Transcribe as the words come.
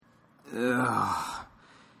Ugh.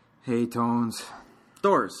 Hey, Tones.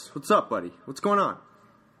 Doors, what's up, buddy? What's going on?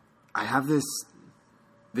 I have this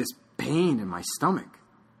pain in my stomach.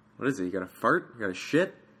 What is it? You got a fart? You got a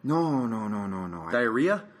shit? No.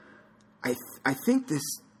 Diarrhea? I think this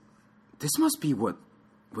must be what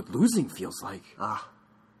losing feels like.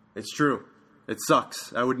 It's true. It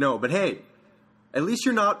sucks. I would know. But hey, at least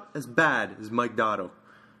you're not as bad as Mike Dotto.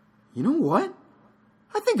 You know what?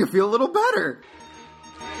 I think I feel a little better.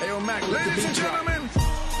 Hey, yo, Mac, ladies and gentlemen,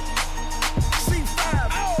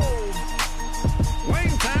 C5. Oh,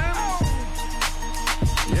 Wayne time. Oh,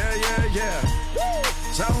 yeah. Woo.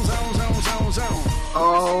 Zone.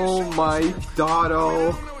 Oh, Mike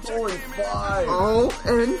Dotto. 0-5.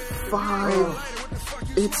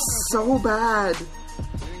 0-5. It's so bad.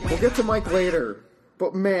 We'll get to Mike later.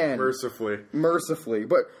 But man. Mercifully.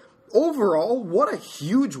 But overall, what a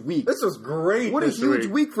huge week. This was great. What a huge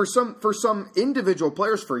week for some individual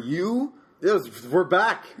players. For you. We're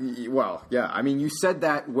back. Well, yeah. I mean, you said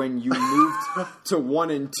that when you moved to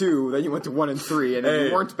 1-2, then you went to 1-3, and then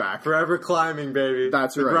you weren't back. Forever climbing, baby.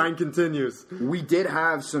 That's right. The grind continues. We did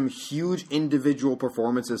have some huge individual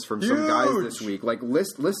performances from some guys this week. Like,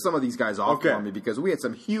 list some of these guys off for me, because we had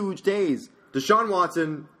some huge days. Deshaun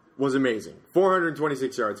Watson was amazing.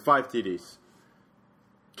 426 yards, 5 TDs.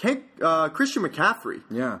 Christian McCaffrey.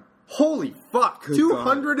 Yeah. Holy fuck. Good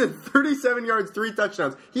 237 yards, 3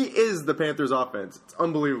 touchdowns. He is the Panthers offense. It's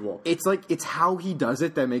unbelievable. It's how he does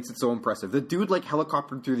it that makes it so impressive. The dude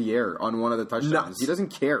helicoptered through the air on one of the touchdowns. Nuts. He doesn't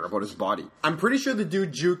care about his body. I'm pretty sure the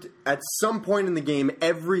dude juked at some point in the game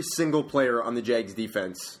every single player on the Jags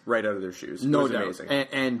defense right out of their shoes. No doubt. Amazing.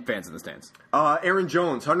 And fans in the stands. Aaron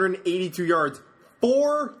Jones, 182 yards,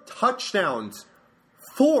 4 touchdowns.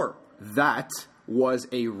 4. That was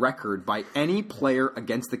a record by any player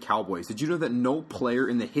against the Cowboys. Did you know that no player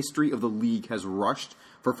in the history of the league has rushed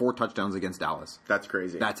for 4 touchdowns against Dallas? That's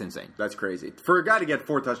crazy. That's insane. That's crazy. For a guy to get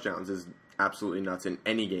 4 touchdowns is absolutely nuts in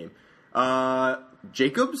any game.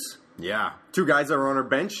 Jacobs? Yeah. 2 guys that are on our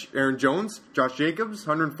bench. Aaron Jones, Josh Jacobs,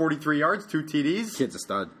 143 yards, 2 TDs. Kid's a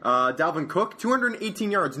stud. Dalvin Cook,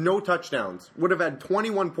 218 yards, no touchdowns. Would have had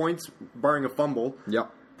 21 points, barring a fumble.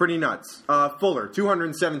 Yep. Pretty nuts. Fuller,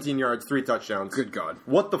 217 yards, 3 touchdowns. Good God.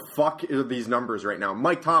 What the fuck are these numbers right now?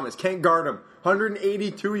 Mike Thomas, can't guard him.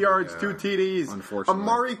 182 yards, 2 TDs. Unfortunately.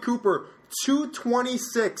 Amari Cooper,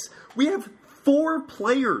 226. We have 4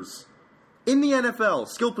 players in the NFL,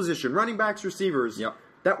 skill position, running backs, receivers,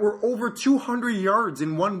 that were over 200 yards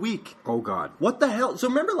in 1 week. Oh, God. What the hell? So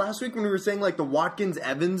remember last week when we were saying, the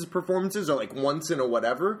Watkins-Evans performances are, once in a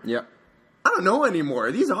whatever? Yep. I don't know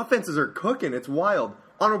anymore. These offenses are cooking. It's wild.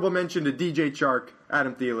 Honorable mention to DJ Chark,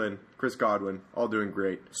 Adam Thielen, Chris Godwin, all doing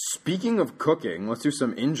great. Speaking of cooking, let's do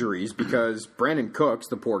some injuries, because Brandon Cooks,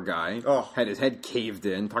 the poor guy, had his head caved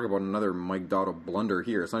in. Talk about another Mike Dotto blunder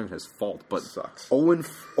here. It's not even his fault, but sucks.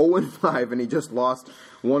 0-5, and he just lost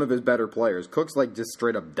one of his better players. Cooks just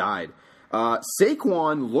straight up died.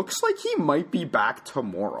 Saquon looks like he might be back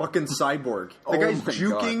tomorrow. Fucking cyborg. The guy's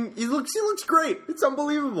juking. God. He looks great. It's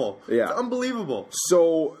unbelievable. Yeah. It's unbelievable.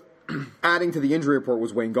 So, adding to the injury report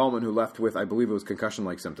was Wayne Gallman, who left with, I believe it was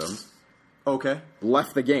concussion-like symptoms. Okay.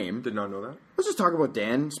 Left the game. Did not know that. Let's just talk about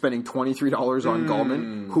Dan spending $23 on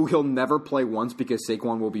Gallman, who he'll never play once because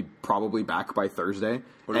Saquon will be probably back by Thursday.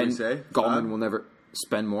 What did we say? Gallman will never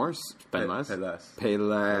spend more, spend less. Pay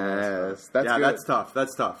less. That's good.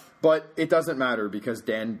 That's tough. But it doesn't matter because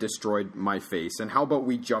Dan destroyed my face. And how about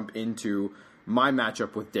we jump into my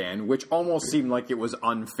matchup with Dan, which almost seemed like it was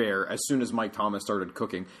unfair as soon as Mike Thomas started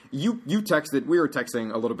cooking. You texted, we were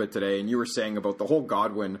texting a little bit today, and you were saying about the whole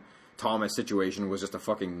Godwin-Thomas situation was just a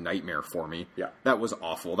fucking nightmare for me. Yeah. That was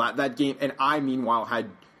awful. That game, and I, meanwhile,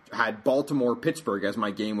 had Baltimore-Pittsburgh as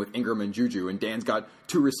my game with Ingram and Juju, and Dan's got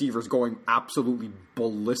 2 receivers going absolutely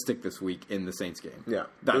ballistic this week in the Saints game. Yeah,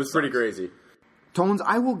 that was pretty crazy. Tones,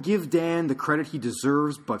 I will give Dan the credit he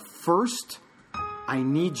deserves, but first, I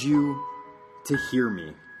need you to hear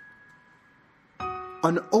me.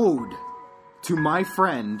 An ode to my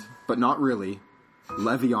friend, but not really,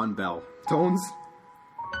 Le'Veon Bell. Tones,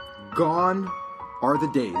 gone are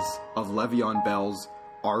the days of Le'Veon Bell's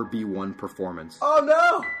RB1 performance. Oh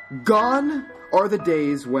no! Gone are the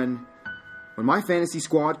days when my fantasy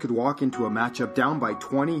squad could walk into a matchup down by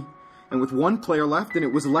 20, and with 1 player left and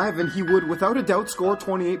it was Lev, and he would without a doubt score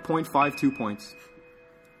 28.52 points.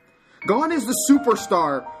 Gone is the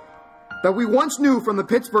superstar that we once knew from the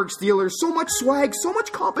Pittsburgh Steelers. So much swag, so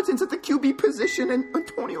much competence at the QB position, and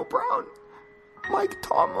Antonio Brown, Mike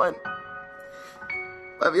Tomlin,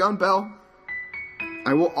 Le'Veon Bell.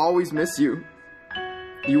 I will always miss you.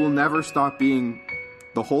 You will never stop being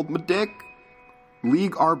the hold my dick,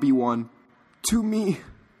 league RB1 to me.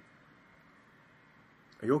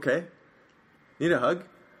 Are you okay? Need a hug?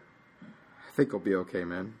 I think I'll be okay,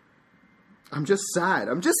 man. I'm just sad.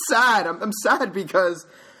 I'm sad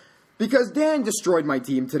because Dan destroyed my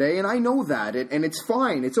team today, and I know that, and it's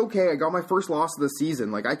fine. It's okay. I got my first loss of the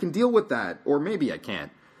season. Like, I can deal with that, or maybe I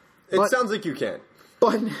can't. It sounds like you can't.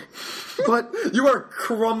 But you are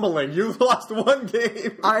crumbling. You lost one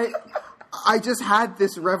game. I just had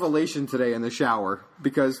this revelation today in the shower,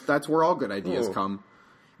 because that's where all good ideas come.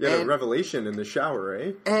 You had a revelation in the shower,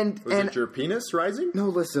 eh? Was it your penis rising? No,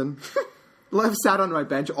 listen. Lev sat on my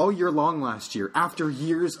bench all year long last year after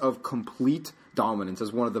years of complete dominance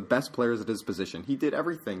as one of the best players at his position. He did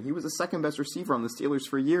everything. He was the second best receiver on the Steelers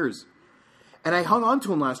for years. And I hung on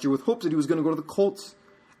to him last year with hopes that he was going to go to the Colts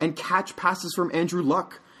and catch passes from Andrew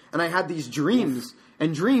Luck. And I had these dreams,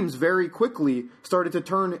 and dreams very quickly started to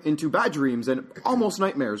turn into bad dreams and almost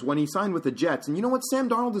nightmares when he signed with the Jets. And you know what? Sam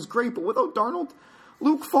Darnold is great, but without Darnold,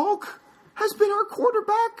 Luke Falk has been our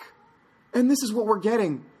quarterback. And this is what we're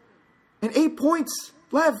getting. And 8 points,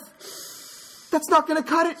 Lev. That's not going to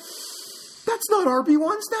cut it. That's not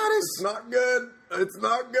RB1 status. It's not good. It's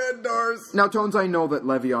not good, Dars. Now, Tones, I know that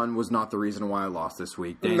Le'Veon was not the reason why I lost this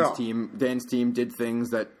week. Dan's team did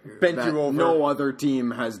things that bent you over. No other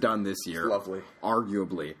team has done this year. Lovely.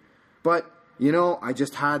 Arguably. But, you know, I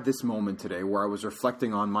just had this moment today where I was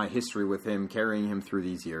reflecting on my history with him, carrying him through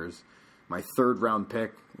these years. My third-round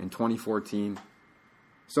pick in 2014.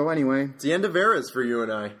 So anyway. It's the end of eras for you and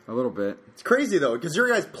I. A little bit. It's crazy, though, because your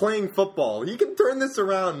guy's playing football. You can turn this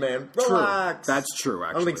around, man. Relax. True. That's true, actually.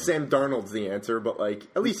 I don't think Sam Darnold's the answer, but, like,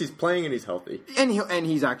 at least he's playing and he's healthy. And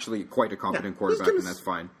he's actually quite a competent quarterback, and that's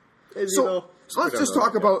fine. So let's just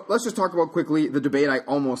talk about quickly the debate I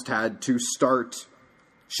almost had to start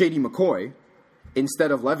Shady McCoy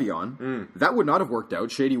instead of Le'Veon. That would not have worked out.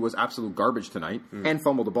 Shady was absolute garbage tonight and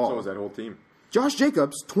fumbled the ball. So was that whole team. Josh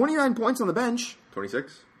Jacobs, 29 points on the bench.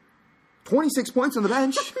 26 points on the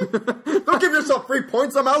bench. Don't give yourself 3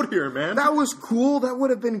 points. I'm out here, man. That was cool. That would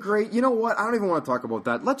have been great. You know what? I don't even want to talk about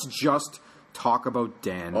that. Let's just talk about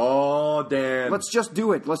Dan. Oh, Dan. Let's just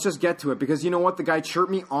do it. Let's just get to it. Because you know what? The guy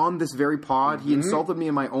chirped me on this very pod. He insulted me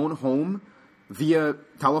in my own home via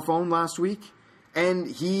telephone last week. And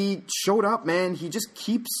he showed up, man. He just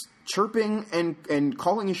keeps chirping and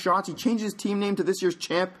calling his shots. He changed his team name to this year's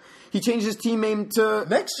champ. He changed his team name to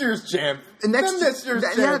next year's champ. This year's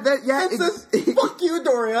champ. Fuck you,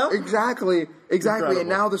 Doria. Exactly. Incredible. And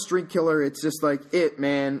now the streak killer. It's just like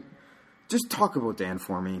man. Just talk about Dan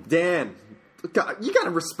for me. Dan, you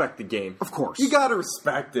gotta respect the game. Of course, you gotta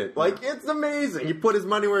respect it. Like it's amazing. He put his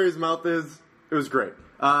money where his mouth is. It was great.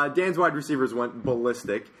 Dan's wide receivers went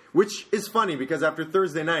ballistic, which is funny because after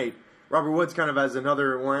Thursday night, Robert Woods kind of has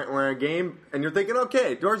another game, and you're thinking,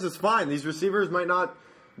 okay, Doris is fine. These receivers might not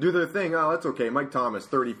do their thing. Oh, that's okay. Mike Thomas,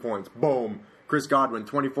 30 points. Boom. Chris Godwin,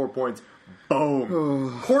 24 points.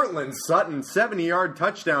 Boom. Cortland Sutton, 70-yard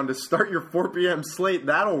touchdown to start your 4 p.m. slate.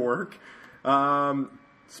 That'll work.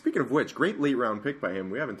 Speaking of which, great late-round pick by him.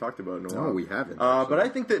 We haven't talked about it in a while. No, we haven't. But I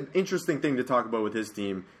think the interesting thing to talk about with his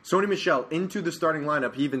team, Sony Michel into the starting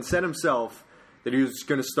lineup. He even said himself that he was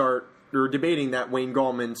going to start, or debating that Wayne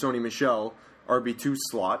Gallman, Sony Michel, RB2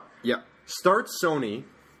 slot. Yeah. Starts Sony.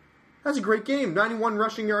 Has a great game. 91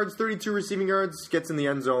 rushing yards, 32 receiving yards. Gets in the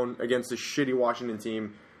end zone against a shitty Washington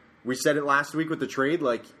team. We said it last week with the trade.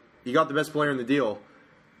 Like, he got the best player in the deal.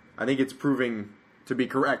 I think it's proving to be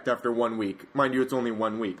correct after 1 week. Mind you, it's only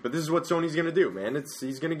 1 week. But this is what Sony's going to do, man.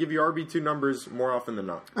 He's going to give you RB2 numbers more often than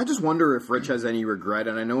not. I just wonder if Rich has any regret,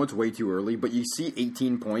 and I know it's way too early, but you see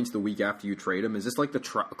 18 points the week after you trade him. Is this like the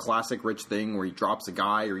classic Rich thing where he drops a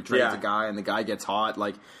guy or he trades a guy and the guy gets hot?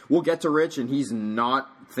 Like, we'll get to Rich, and he's not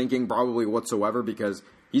thinking probably whatsoever because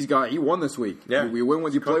he won this week. Yeah. We win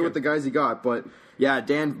when you play with the guys he got, but yeah,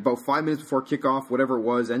 Dan, about 5 minutes before kickoff, whatever it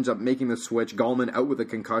was, ends up making the switch. Gallman out with a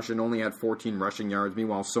concussion, only had 14 rushing yards.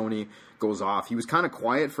 Meanwhile, Sony goes off. He was kind of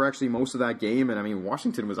quiet for actually most of that game, and I mean,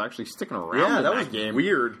 Washington was actually sticking around in that game.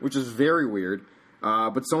 Weird. Which is very weird.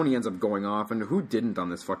 But Sony ends up going off, and who didn't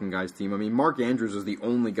on this fucking guy's team? I mean, Mark Andrews is the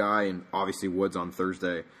only guy, and obviously Woods on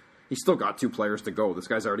Thursday. He's still got 2 players to go. This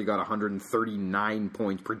guy's already got 139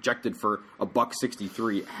 points projected for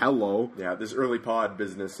 $1.63. Hello. Yeah, this early pod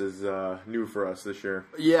business is new for us this year.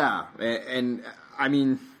 Yeah, and I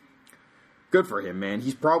mean, good for him, man.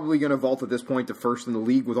 He's probably going to vault at this point to first in the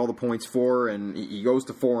league with all the points for, and he goes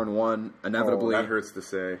to 4-1 inevitably. Oh, that hurts to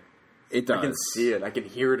say. It does. I can see it. I can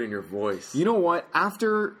hear it in your voice. You know what?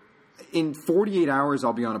 After in 48 hours,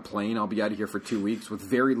 I'll be on a plane. I'll be out of here for 2 weeks with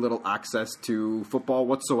very little access to football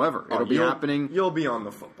whatsoever. It'll be happening. You'll be on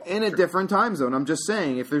the football. In a different time zone. I'm just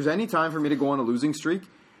saying, if there's any time for me to go on a losing streak,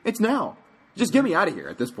 it's now. Just get me out of here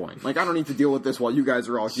at this point. Like, I don't need to deal with this while you guys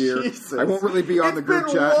are all here. Jesus. I won't really be on the group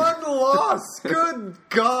It's chat. been one loss. Good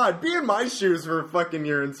God. Be in my shoes for a fucking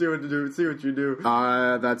year and see what you do.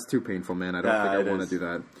 That's too painful, man. I don't think I want to do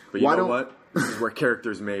that. But you know what? This is where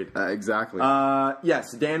character's made. Exactly.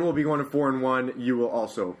 Yes, Dan will be going to 4-1. You will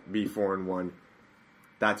also be 4-1.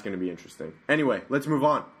 That's going to be interesting. Anyway, let's move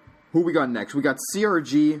on. Who we got next? We got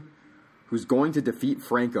CRG, who's going to defeat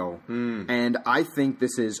Franco. And I think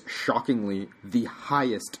this is shockingly the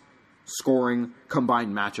highest scoring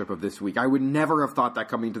combined matchup of this week. I would never have thought that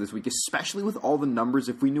coming into this week, especially with all the numbers.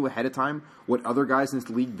 If we knew ahead of time what other guys in this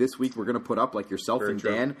league this week were going to put up, like yourself Very and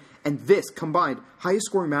true. Dan, and this combined highest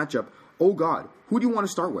scoring matchup. Oh God, who do you want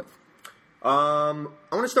to start with? I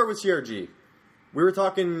want to start with CRG. We were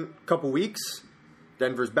talking a couple weeks.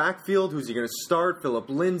 Denver's backfield. Who's he going to start? Philip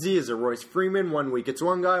Lindsay. Is it Royce Freeman? 1 week it's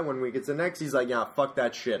one guy. 1 week it's the next. He's like, yeah, fuck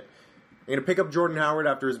that shit. I'm going to pick up Jordan Howard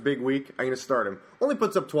after his big week. I'm going to start him. Only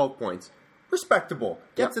puts up 12 points. Respectable.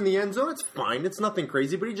 Gets in the end zone. It's fine. It's nothing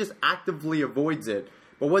crazy, but he just actively avoids it.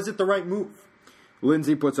 But was it the right move?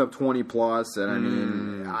 Lindsay puts up 20 plus, and I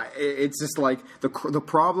mean, it's just like the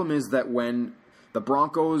problem is that when the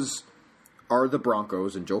Broncos are the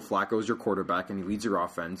Broncos and Joe Flacco is your quarterback and he leads your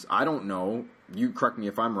offense, I don't know. You correct me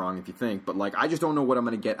if I'm wrong if you think, but like I just don't know what I'm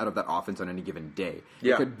going to get out of that offense on any given day.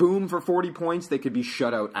 Yeah. It could boom for 40 points. They could be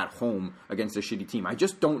shut out at home against a shitty team. I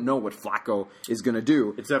just don't know what Flacco is going to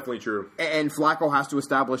do. It's definitely true. And Flacco has to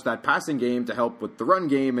establish that passing game to help with the run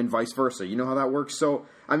game and vice versa. You know how that works? So,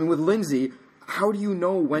 I mean, with Lindsay, how do you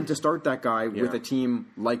know when to start that guy with a team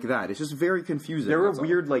like that? It's just very confusing. They're a that's all.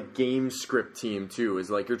 weird like game script team too. Is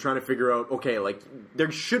like you're trying to figure out, okay, like they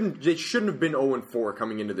shouldn't have been 0-4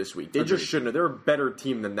 coming into this week. They just shouldn't have. They're a better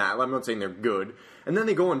team than that. I'm not saying they're good. And then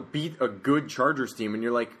they go and beat a good Chargers team, and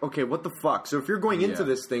you're like, okay, what the fuck? So if you're going into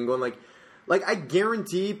this thing going like I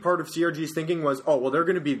guarantee part of CRG's thinking was, oh well, they're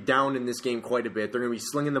going to be down in this game quite a bit. They're going to be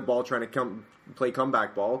slinging the ball, trying to play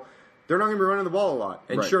comeback ball. They're not going to be running the ball a lot.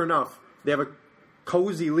 And sure enough, they have a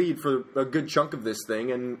cozy lead for a good chunk of this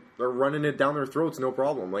thing, and they're running it down their throats, no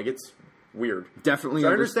problem. Like, it's weird. Definitely. So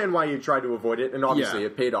I understand why he tried to avoid it, and obviously Yeah.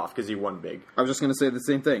 it paid off because he won big. I was just going to say the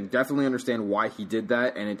same thing. Definitely understand why he did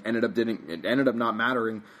that, and it ended up not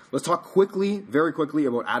mattering. Let's talk very quickly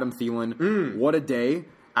about Adam Thielen. What a day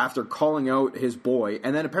after calling out his boy,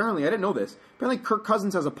 and then apparently I didn't know this. Apparently Kirk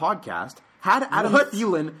Cousins has a podcast. Had Adam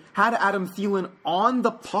Thielen on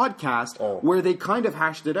the podcast where they kind of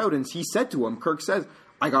hashed it out, and he said to him, Kirk says,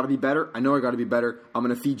 I got to be better. I know I got to be better. I'm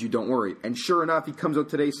going to feed you. Don't worry. And sure enough, he comes out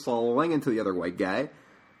today slinging to the other white guy. What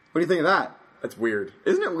do you think of that? That's weird.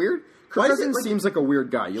 Isn't it weird? Kirk Cousins seems like a weird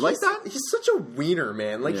guy. You like that? He's such a wiener,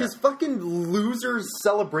 man. Like, his fucking loser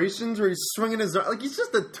celebrations where he's swinging his... Like, he's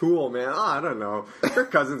just a tool, man. Oh, I don't know. Kirk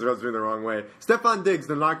Cousins rubs me the wrong way. Stephon Diggs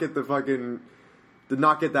did not get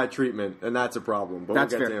that treatment, and that's a problem. But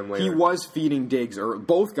That's we'll get fair. to him later. He was feeding Diggs, or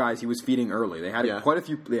both guys. He was feeding early. They had quite a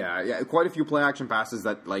few play action passes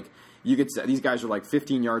that like you could say these guys are like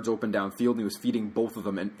 15 yards open downfield, and he was feeding both of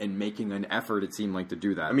them and making an effort. It seemed like to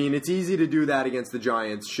do that. I mean, it's easy to do that against the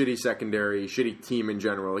Giants, shitty secondary, shitty team in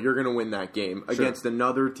general. You're going to win that game. Sure. Against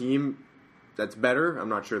another team that's better, I'm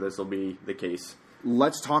not sure this will be the case.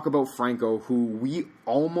 Let's talk about Franco, who we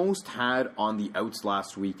almost had on the outs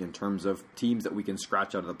last week in terms of teams that we can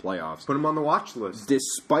scratch out of the playoffs. Put him on the watch list.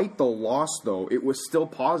 Despite the loss, though, it was still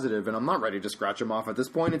positive, and I'm not ready to scratch him off at this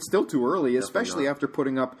point. It's still too early, especially after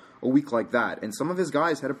putting up a week like that. And some of his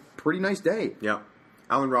guys had a pretty nice day. Yeah.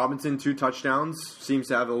 Allen Robinson, 2 touchdowns. Seems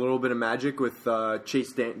to have a little bit of magic with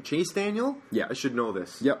Chase Daniel? Yeah. I should know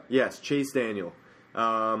this. Yep. Yes, Chase Daniel.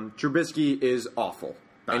 Trubisky is awful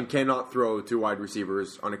and cannot throw to wide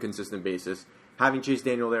receivers on a consistent basis. Having Chase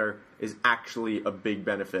Daniel there is actually a big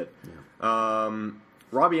benefit. Yeah.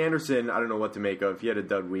 Robbie Anderson, I don't know what to make of. He had a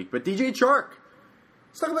dud week. But DJ Chark.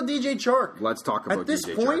 Let's talk about DJ Chark. Let's talk about At this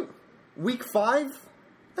DJ point, Chark. week 5,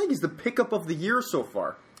 I think he's the pickup of the year so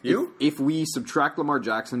far. You? If we subtract Lamar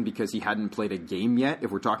Jackson because he hadn't played a game yet,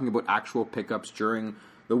 if we're talking about actual pickups during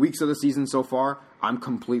the weeks of the season so far, I'm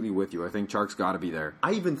completely with you. I think Chark's got to be there.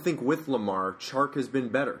 I even think with Lamar, Chark has been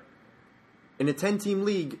better. In a 10-team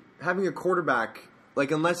league, having a quarterback,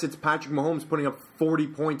 like unless it's Patrick Mahomes putting up 40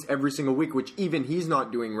 points every single week, which even he's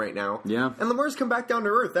not doing right now. Yeah. And Lamar's come back down to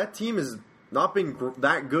earth. That team has not been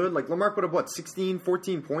that good. Like Lamar put up, 16,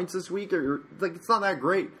 14 points this week? Like it's not that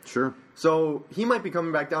great. Sure. So he might be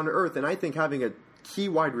coming back down to earth, and I think having a key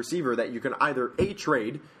wide receiver that you can either A,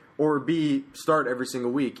 trade, or B, start every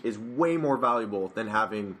single week is way more valuable than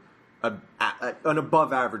having an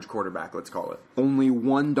above-average quarterback, let's call it. Only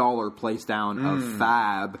 $1 placed down of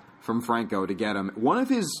Fab from Franco to get him. One of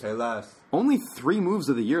his only 3 moves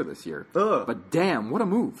of the year this year. Ugh. But damn, what a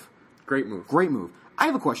move. Great move. Great move. I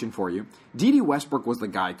have a question for you. D.D. Westbrook was the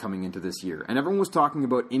guy coming into this year, and everyone was talking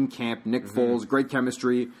about in-camp Nick Foles, great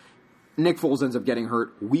chemistry. Nick Foles ends up getting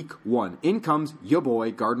hurt week 1. In comes your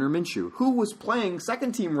boy, Gardner Minshew, who was playing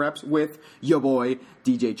second-team reps with your boy,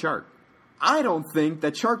 DJ Chark. I don't think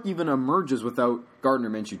that Chark even emerges without Gardner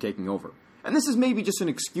Minshew taking over. And this is maybe just an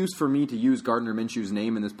excuse for me to use Gardner Minshew's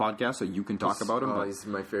name in this podcast so you can talk about him. Oh, he's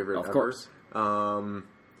my favorite Of ever. course.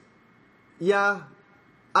 Yeah,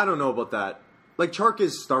 I don't know about that. Like, Chark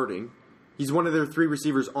is starting. He's one of their 3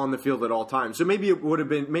 receivers on the field at all times. So maybe it would have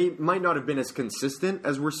been, might not have been as consistent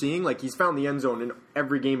as we're seeing. Like, he's found the end zone in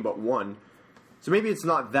every game but one. So maybe it's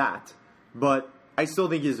not that. But I still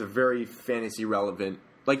think he's a very fantasy relevant.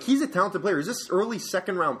 Like, he's a talented player. He's this early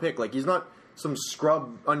second-round pick. Like, he's not some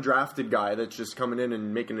scrub undrafted guy that's just coming in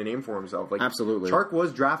and making a name for himself. Like, Absolutely. Chark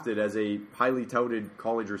was drafted as a highly touted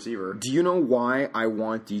college receiver. Do you know why I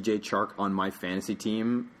want DJ Chark on my fantasy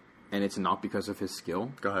team, and it's not because of his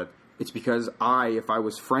skill? Go ahead. It's because if I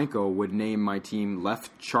was Franco, would name my team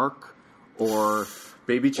Left Chark or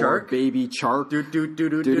Baby Chark. Baby Chark.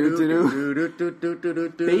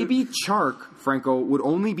 Baby Chark, Franco, would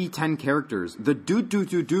only be 10 characters. The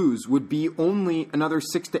doos would be only another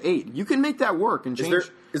 6 to 8. You can make that work and change.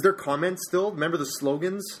 Is there comments still? Remember the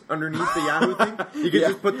slogans underneath the Yahoo thing? You could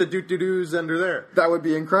just put the doos under there. That would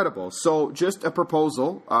be incredible. So, just a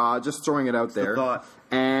proposal, just throwing it out there. thought.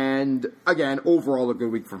 And, again, overall a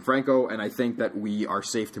good week from Franco, and I think that we are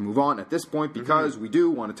safe to move on at this point because we do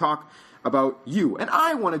want to talk about you. And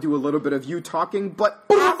I want to do a little bit of you talking, but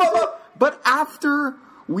after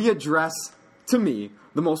we address, to me,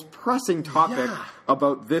 the most pressing topic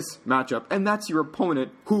about this matchup, and that's your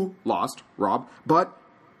opponent who lost, Rob. But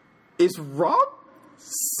is Rob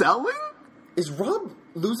selling? Is Rob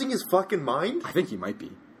losing his fucking mind? I think he might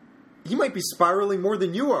be. He might be spiraling more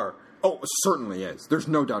than you are. Oh, certainly is. There's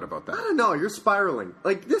no doubt about I that. don't know. You're spiraling.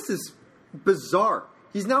 Like, this is bizarre.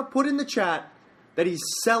 He's now put in the chat that he's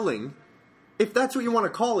selling, if that's what you want to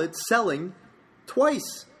call it, selling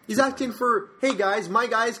twice. He's asking for, hey guys, my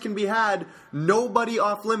guys can be had, nobody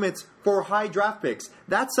off limits for high draft picks.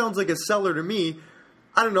 That sounds like a seller to me.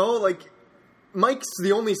 I don't know, like, Mike's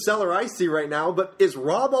the only seller I see right now, but is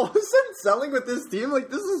Rob all of a sudden selling with this team? Like,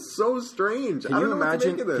 this is so strange. Can I you don't know what to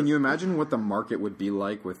imagine? make of this. Can you imagine what the market would be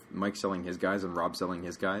like with Mike selling his guys and Rob selling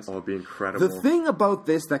his guys? Oh, it'd be incredible. The thing about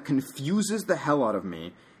this that confuses the hell out of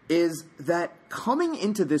me is that coming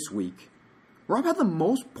into this week, Rob had the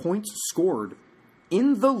most points scored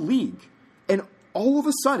in the league, and all of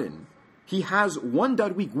a sudden, he has one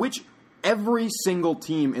dud week, which every single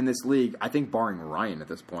team in this league, I think barring Ryan at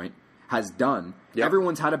this point, has done. Yep.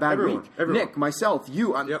 Everyone's had a bad week. Everyone. Nick, myself,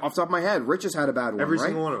 you, off the top of my head, Rich has had a bad one, Every right?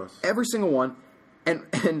 single one of us. Every single one.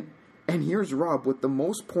 And here's Rob with the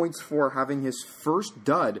most points for having his first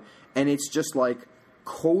dud, and it's just like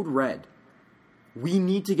code red. We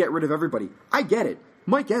need to get rid of everybody. I get it.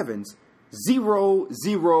 Mike Evans, 0,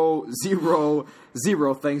 0, 0,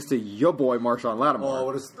 0, thanks to your boy Marshawn Lattimore. Oh,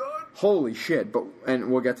 what a stud. Holy shit!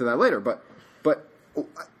 And we'll get to that later. But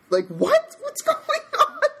like what? What's going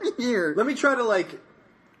on here? Let me try to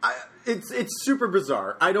it's super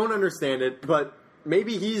bizarre. I don't understand it, but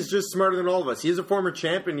maybe he's just smarter than all of us. He is a former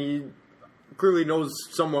champ, and he clearly knows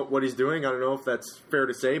somewhat what he's doing. I don't know if that's fair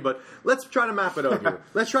to say, but let's try to map it out here.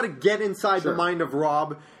 Let's try to get inside the mind of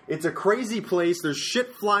Rob. It's a crazy place. There's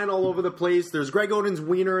shit flying all over the place. There's Greg Oden's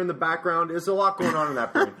wiener in the background. There's a lot going on in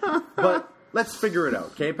that brain. But let's figure it out,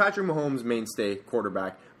 okay? Patrick Mahomes, mainstay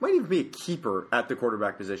quarterback. Might even be a keeper at the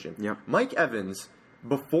quarterback position. Yep. Mike Evans,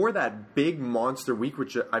 before that big monster week,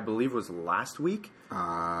 which I believe was last week.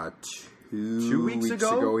 2 weeks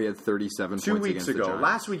ago? he had 37 2 points weeks against the ago. Giants.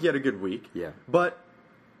 Last week he had a good week. Yeah. But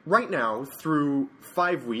right now, through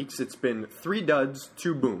 5 weeks, it's been 3 duds,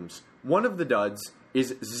 2 booms. One of the duds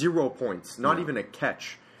is 0 points, not even a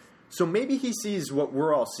catch. So maybe he sees what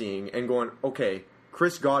we're all seeing and going, okay,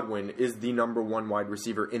 Chris Godwin is the number 1 wide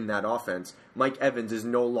receiver in that offense. Mike Evans is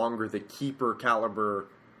no longer the keeper caliber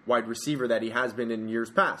wide receiver that he has been in years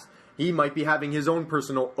past. He might be having his own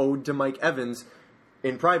personal ode to Mike Evans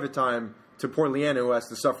in private time to poor Leanna, who has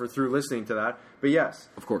to suffer through listening to that. But yes.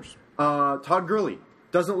 Of course. Todd Gurley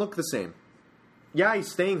doesn't look the same. Yeah, he's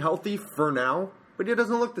staying healthy for now, but he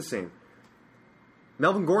doesn't look the same.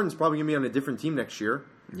 Melvin Gordon's probably going to be on a different team next year.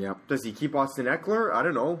 Yep. Does he keep Austin Eckler? I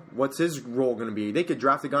don't know. What's his role going to be? They could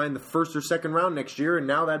draft a guy in the first or second round next year, and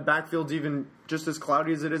now that backfield's even just as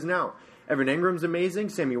cloudy as it is now. Evan Ingram's amazing.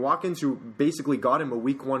 Sammy Watkins, who basically got him a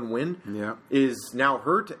Week 1 win, is now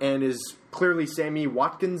hurt and is clearly Sammy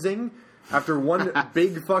Watkinsing. After one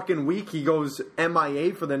big fucking week, he goes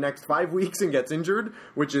MIA for the next 5 weeks and gets injured,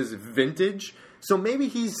 which is vintage. So maybe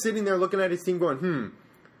he's sitting there looking at his team going,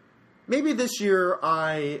 maybe this year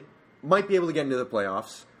I might be able to get into the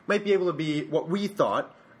playoffs, might be able to be what we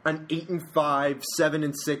thought, an 8-5,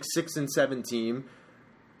 7-6, 6-7 team,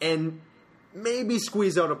 and maybe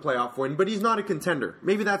squeeze out a playoff win, but he's not a contender.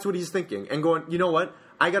 Maybe that's what he's thinking. And going, you know what?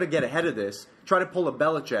 I got to get ahead of this, try to pull a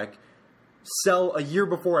Belichick, sell a year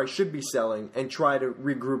before I should be selling, and try to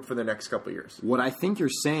regroup for the next couple of years. What I think you're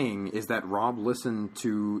saying is that Rob listened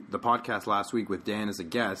to the podcast last week with Dan as a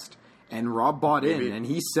guest, and Rob bought in, and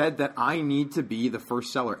he said that I need to be the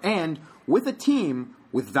first seller. And with a team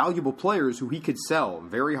with valuable players who he could sell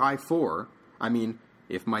very high for, I mean,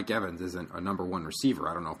 if Mike Evans isn't a number one receiver,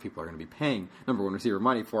 I don't know if people are going to be paying number one receiver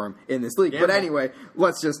money for him in this league. But anyway,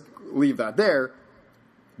 let's just leave that there.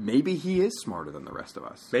 Maybe he is smarter than the rest of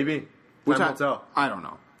us. Maybe. Which Time will tell. I don't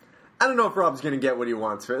know. I don't know if Rob's going to get what he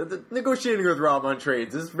wants. Negotiating with Rob on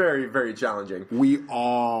trades is very, very challenging. We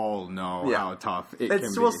all know how tough it can be.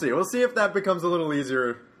 We'll see. We'll see if that becomes a little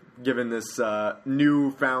easier given this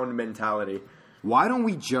newfound mentality. Why don't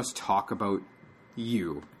we just talk about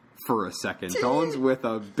you for a second, Tones, with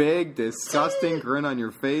a big, disgusting grin on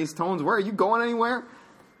your face? Tones, where are you going anywhere?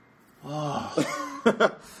 Oh.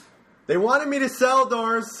 They wanted me to sell,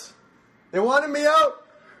 Doris. They wanted me out.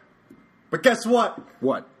 But guess what?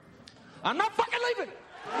 What? I'm not fucking leaving.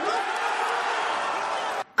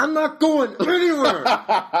 I'm not going anywhere.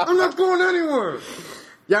 I'm not going anywhere.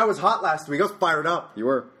 Yeah, I was hot last week. I was fired up. You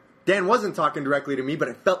were. Dan wasn't talking directly to me, but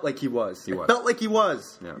I felt like he was. He was. Felt like he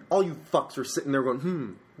was. Yeah. All you fucks were sitting there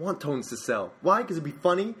going, want Tones to sell. Why? Because it'd be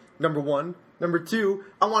funny, number one. Number two,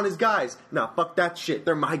 I want his guys. Nah, fuck that shit.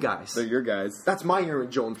 They're my guys. They're your guys. That's my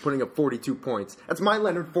Aaron Jones putting up 42 points. That's my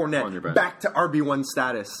Leonard Fournette back to RB1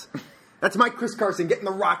 status. That's my Chris Carson getting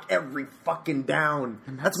the rock every fucking down.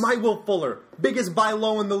 That's my Will Fuller, biggest buy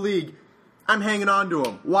low in the league. I'm hanging on to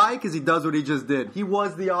him. Why? Because he does what he just did. He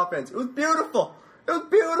was the offense. It was beautiful. It was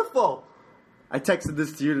beautiful. I texted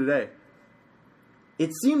this to you today.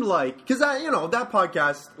 It seemed like, because that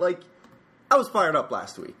podcast, I was fired up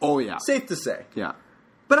last week. Oh, yeah. Safe to say. Yeah.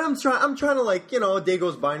 But I'm trying to a day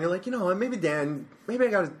goes by and you're like, maybe Dan, maybe I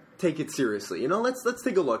got to take it seriously. Let's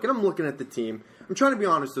take a look. And I'm looking at the team. I'm trying to be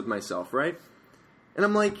honest with myself, right? And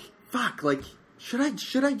I'm like, fuck, should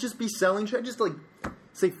I just be selling? Should I just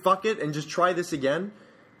say fuck it and just try this again?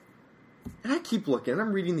 And I keep looking, and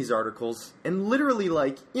I'm reading these articles, and literally,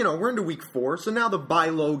 we're into week 4, so now the buy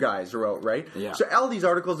low guys are out, right? Yeah. So all these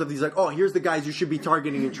articles of these, here's the guys you should be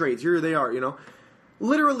targeting in trades. Here they are,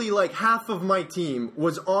 Literally, half of my team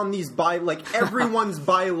was on these everyone's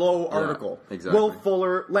buy low article. Exactly. Will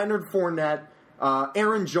Fuller, Leonard Fournette,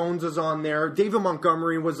 Aaron Jones was on there, David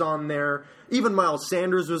Montgomery was on there, even Miles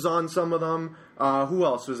Sanders was on some of them. Who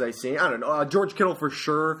else was I seeing? I don't know. George Kittle for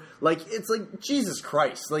sure. Jesus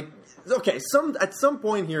Christ. Okay, at some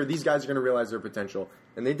point here, these guys are going to realize their potential,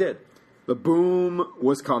 and they did. The boom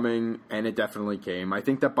was coming, and it definitely came. I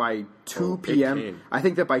think that by 2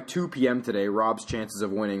 p.m. today, Rob's chances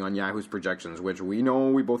of winning on Yahoo's projections, which we know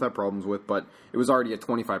we both have problems with, but it was already at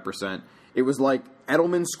 25%. It was like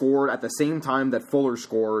Edelman scored at the same time that Fuller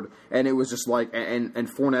scored, and it was just and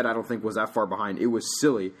Fournette I don't think was that far behind. It was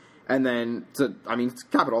silly. And then, to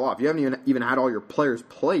cap it all off, you haven't even had all your players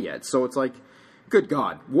play yet, so it's good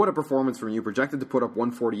God, what a performance from you. Projected to put up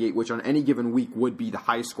 148, which on any given week would be the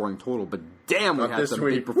highest scoring total. But damn, we had some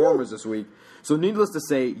big performers this week. So needless to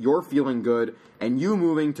say, you're feeling good, and you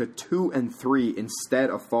moving to 2-3 instead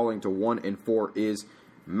of falling to 1-4 is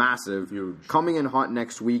massive. Huge. Coming in hot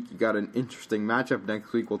next week. You got an interesting matchup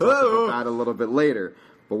next week. We'll talk about that a little bit later.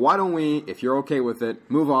 But why don't we, if you're okay with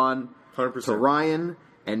it, move on 100%. to Ryan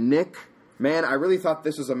and Nick. Man, I really thought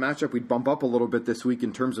this was a matchup we'd bump up a little bit this week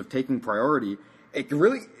in terms of taking priority.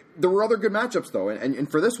 There were other good matchups, though,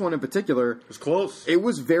 and for this one in particular... It was close. It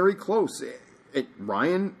was very close.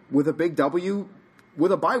 Ryan with a big W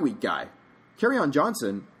with a bye week guy. Kerryon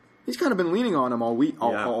Johnson, he's kind of been leaning on him all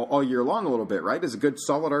year long a little bit, right? As a good,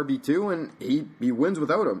 solid RB2, and he wins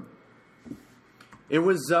without him. It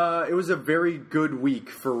was a very good week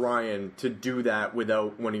for Ryan to do that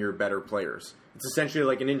without one of your better players. It's essentially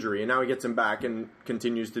like an injury, and now he gets him back and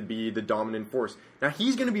continues to be the dominant force. Now,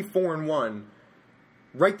 he's going to be 4-1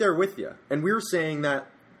 right there with you. And we were saying that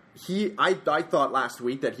I thought last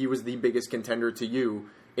week that he was the biggest contender to you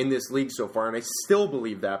in this league so far, and I still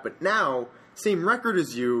believe that. But now, same record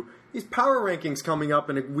as you, these power rankings coming up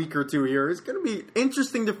in a week or two here is going to be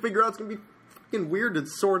interesting to figure out. It's going to be fucking weird to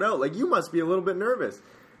sort out. Like, you must be a little bit nervous,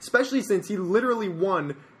 especially since he literally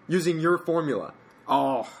won using your formula.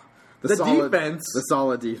 Oh, The defense. The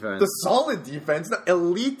solid defense. The solid defense, the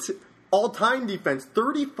elite all-time defense,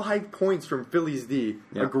 35 points from Philly's D.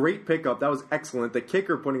 Yeah. A great pickup. That was excellent. The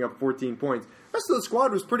kicker putting up 14 points. The rest of the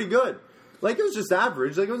squad was pretty good. Like, it was just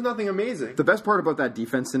average. Like, it was nothing amazing. The best part about that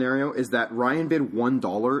defense scenario is that Ryan bid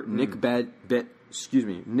 $1, Nick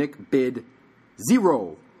bid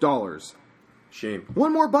 $0. Shame.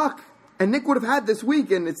 One more buck, and Nick would have had this week.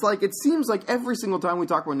 And it's like, it seems like every single time we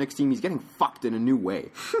talk about Nick's team, he's getting fucked in a new way.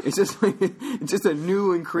 It's just like, it's just a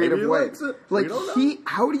new and creative Maybe he way. likes it. Like, We don't know.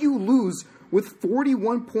 how do you lose with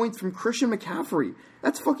 41 points from Christian McCaffrey?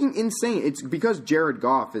 That's fucking insane. It's because Jared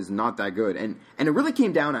Goff is not that good, and it really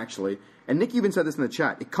came down actually. And Nick even said this in the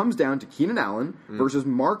chat. It comes down to Keenan Allen versus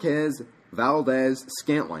Marquez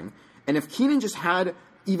Valdez-Scantling. And if Keenan just had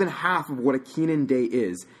even half of what a Keenan day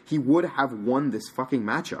is, he would have won this fucking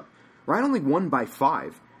matchup. Ryan only won by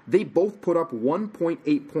 5. They both put up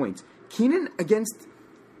 1.8 points. Keenan against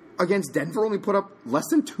Denver only put up less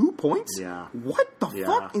than 2 points? Yeah. What the Yeah.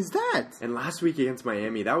 fuck is that? And last week against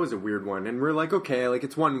Miami, that was a weird one. And we're like, okay, like,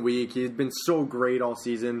 it's 1 week. He's been so great all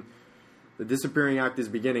season. The disappearing act is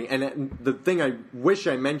beginning. And the thing I wish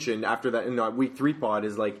I mentioned after that in that week 3 pod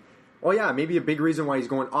is like, oh yeah, maybe a big reason why he's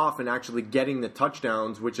going off and actually getting the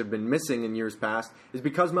touchdowns, which have been missing in years past, is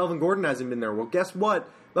because Melvin Gordon hasn't been there. Well, guess what?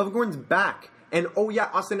 Melvin Gordon's back. And oh yeah,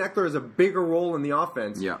 Austin Eckler has a bigger role in the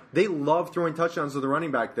offense. Yeah. They love throwing touchdowns to the running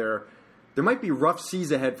back there. There might be rough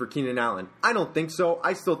seas ahead for Keenan Allen. I don't think so.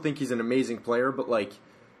 I still think he's an amazing player, but like,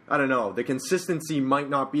 I don't know. The consistency might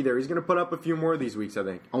not be there. He's going to put up a few more of these weeks, I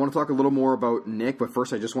think. I want to talk a little more about Nick, but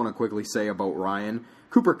first I just want to quickly say about Ryan.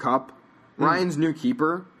 Cooper Kupp, Ryan's new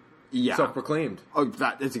keeper. Yeah. Self-proclaimed. Oh,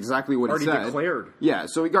 that's exactly what Already he said. declared. Yeah,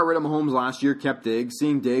 so he got rid of Mahomes last year, kept Diggs,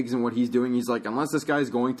 seeing Diggs and what he's doing. He's like, unless this guy's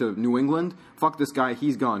going to New England, fuck this guy,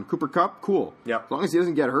 he's gone. Cooper Kupp, cool. Yep. As long as he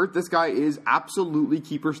doesn't get hurt, this guy is absolutely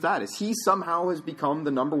keeper status. He somehow has become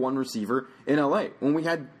the number 1 receiver in LA. When we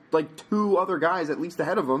had like 2 other guys at least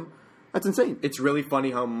ahead of him, that's insane. It's really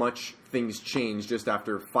funny how much things changed just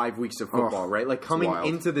after 5 weeks of football, right? Like, coming wild.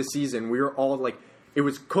 into the season, we were all like, it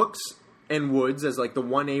was Cooks and Woods as like the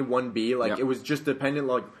 1A, 1B. Like, Yep. It was just dependent,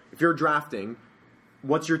 like, if you're drafting,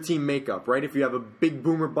 what's your team makeup, right? If you have a big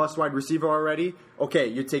boomer bust wide receiver already, okay,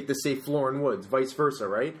 you take the safe floor and Woods, vice versa,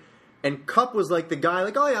 right? And Kupp was like the guy,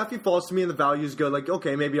 like, oh yeah, if he falls to me and the value's good, like,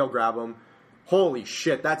 okay, maybe I'll grab him. Holy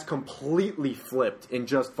shit, that's completely flipped in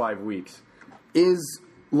just 5 weeks. Is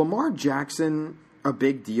Lamar Jackson a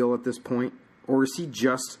big deal at this point, or is he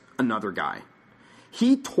just another guy?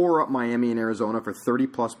 He tore up Miami and Arizona for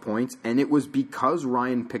 30-plus points, and it was because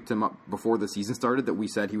Ryan picked him up before the season started that we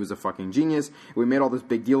said he was a fucking genius. We made all this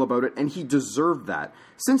big deal about it, and he deserved that.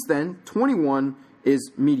 Since then, 21 is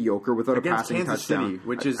mediocre without Against a passing Kansas touchdown. City,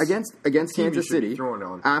 which is against team you Kansas should be City. throwing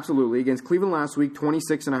on. Absolutely. Against Cleveland last week,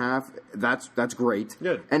 26.5. That's great.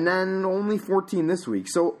 Good. And then only 14 this week.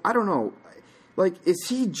 So, I don't know. Like, is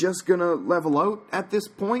he just going to level out at this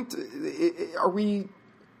point? Are we...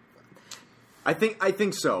 I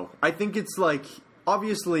think so. I think it's like,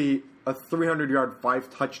 obviously, a 300-yard,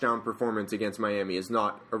 5-touchdown performance against Miami is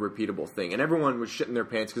not a repeatable thing. And everyone was shitting their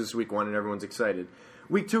pants because it's week 1 and everyone's excited.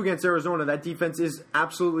 Week 2 against Arizona, that defense is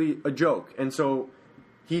absolutely a joke. And so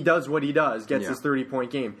he does what he does, gets his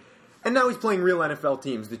 30-point game. And now he's playing real NFL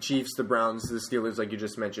teams, the Chiefs, the Browns, the Steelers, like you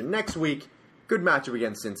just mentioned. Next week, good matchup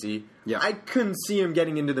against Cincy. Yeah. I couldn't see him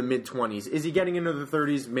getting into the mid-20s. Is he getting into the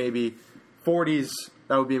 30s? Maybe. 40s,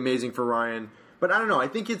 that would be amazing for Ryan. But I don't know. I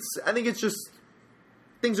think it's just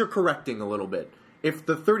things are correcting a little bit. If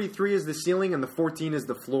the 33 is the ceiling and the 14 is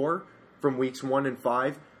the floor from weeks 1 and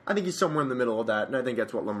 5, I think he's somewhere in the middle of that, and I think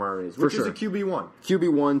that's what Lamar is, which is a QB1.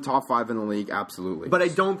 QB1, top 5 in the league, absolutely. But I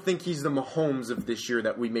don't think he's the Mahomes of this year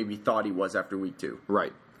that we maybe thought he was after week 2.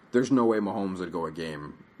 Right. There's no way Mahomes would go a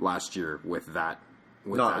game last year with that.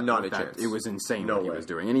 Not a chance. It was insane No what way. he was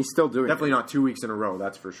doing, and he's still doing Definitely it. not 2 weeks in a row,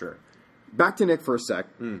 that's for sure. Back to Nick for a sec.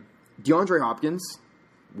 DeAndre Hopkins,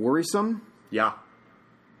 worrisome? Yeah.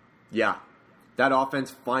 That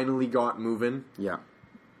offense finally got moving, Yeah.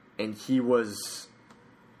 and he was,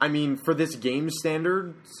 I mean, for this game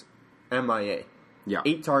standards, MIA. Yeah.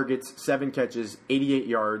 8 targets, 7 catches, 88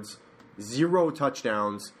 yards, 0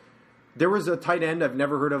 touchdowns. There was a tight end I've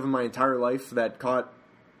never heard of in my entire life that caught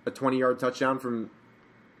a 20-yard touchdown from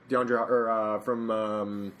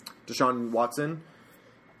Deshaun Watson.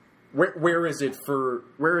 Where is it for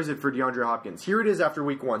DeAndre Hopkins? Here it is after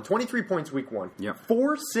week 1. 23 points week 1. Yep.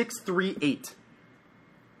 4, 6, 3, 8.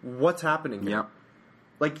 What's happening here? Yep.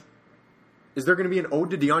 Like, is there going to be an ode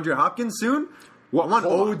to DeAndre Hopkins soon? Well, I want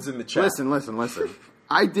odes in the chat. Listen.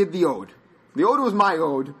 I did the ode. The ode was my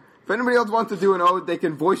ode. If anybody else wants to do an ode, they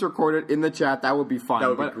can voice record it in the chat. That would be fine. That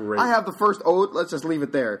would but be great. I have the first ode. Let's just leave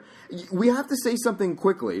it there. We have to say something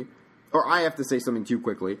quickly, or I have to say something too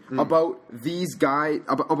quickly, about these guys,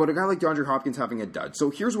 about a guy like DeAndre Hopkins having a dud. So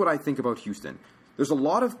here's what I think about Houston. There's a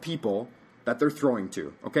lot of people that they're throwing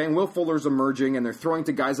to, okay? And Will Fuller's emerging, and they're throwing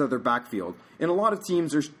to guys out of their backfield. In a lot of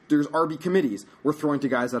teams, there's RB committees. We're throwing to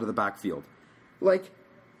guys out of the backfield. Like,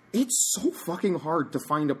 it's so fucking hard to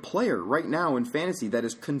find a player right now in fantasy that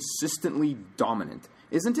is consistently dominant,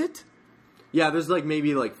 isn't it? Yeah, there's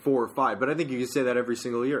maybe 4 or 5, but I think you can say that every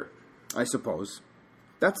single year. I suppose.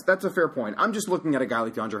 That's a fair point. I'm just looking at a guy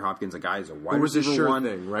like DeAndre Hopkins, a guy who's a wide receiver a sure one,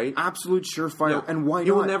 thing, right? Absolute surefire, Yeah. and why He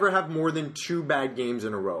not? will never have more than 2 bad games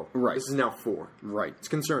in a row. Right. This is now 4. Right. It's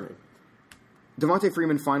concerning. Devontae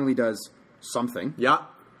Freeman finally does something. Yeah.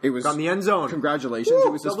 It was got in the end zone. Congratulations. Woo,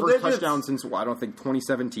 it was his double first digits. touchdown since, I don't think,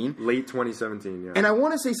 2017. Late 2017, yeah. And I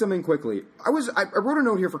want to say something quickly. I wrote a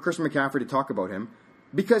note here for Christian McCaffrey to talk about him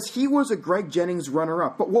because he was a Greg Jennings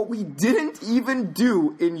runner-up. But what we didn't even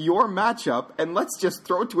do in your matchup, and let's just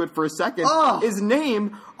throw to it for a second, is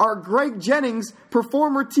name our Greg Jennings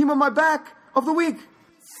Performer Team on My Back of the Week.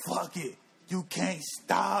 Fuck it. You can't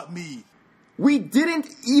stop me. We didn't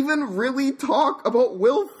even really talk about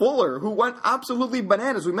Will Fuller, who went absolutely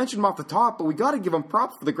bananas. We mentioned him off the top, but we got to give him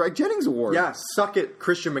props for the Greg Jennings Award. Yeah, suck it,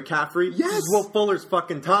 Christian McCaffrey. Yes. This is Will Fuller's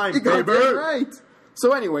fucking time, You got baby. that right.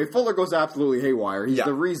 So anyway, Fuller goes absolutely haywire. He's Yeah.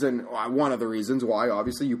 the reason, one of the reasons why,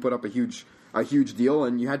 obviously, you put up a huge deal,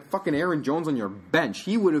 and you had fucking Aaron Jones on your bench.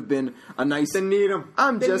 He would have been a nice. Didn't need him.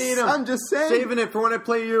 I'm Didn't just need him. I'm just saying. Saving it for when I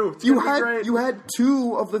play you. It's You gonna be great. had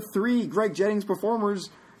 2 of the 3 Greg Jennings performers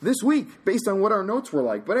this week, based on what our notes were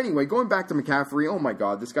like. But anyway, going back to McCaffrey, oh my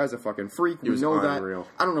god, this guy's a fucking freak. We was know unreal. that.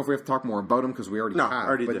 I don't know if we have to talk more about him because we already No, have.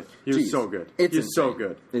 already but did. He was geez, so good. It's He's so insane.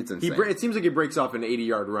 good. It's insane. It seems like he breaks off an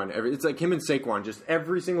 80-yard run. It's like him and Saquon, just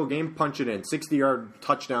every single game, punch it in. 60-yard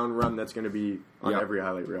touchdown run that's going to be on Yep. every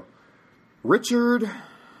highlight reel. Richard,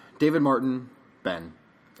 David Martin, Ben.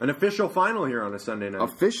 An official final here on a Sunday night.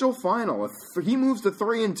 Official final. He moves to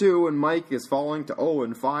 3-2, and Mike is falling to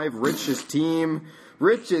 0-5. Rich's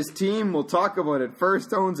team. We'll talk about it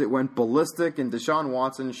first. Owns it went ballistic, and Deshaun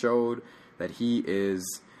Watson showed that he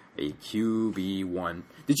is a QB1.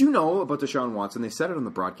 Did you know about Deshaun Watson? They said it on the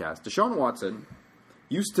broadcast. Deshaun Watson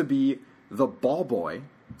used to be the ball boy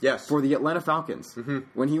yes. for the Atlanta Falcons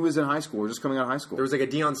when he was in high school, or just coming out of high school. There was like a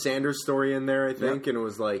Deion Sanders story in there, I think, Yep. and it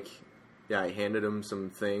was like, yeah, I handed him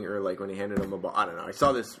something, or like when he handed him a ball. I don't know. I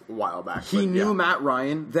saw this a while back. He but knew yeah. Matt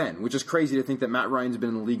Ryan then, which is crazy to think that Matt Ryan's been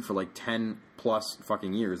in the league for like 10 plus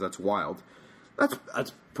fucking years. That's wild. That's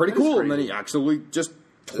pretty That is cool. And then crazy. he actually just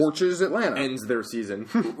torches Atlanta. Ends their season.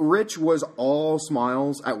 Rich was all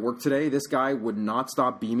smiles at work today. This guy would not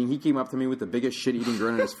stop beaming. He came up to me with the biggest shit-eating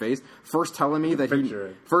grin on his face. First telling me that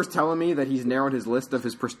he's narrowed his list of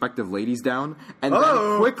his prospective ladies down, and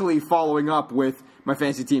then quickly following up with, my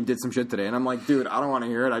fantasy team did some shit today. And I'm like, dude, I don't want to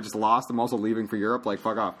hear it. I just lost. I'm also leaving for Europe. Like,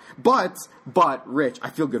 fuck off. But Rich, I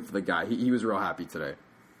feel good for the guy. He was real happy today.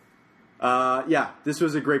 Yeah, this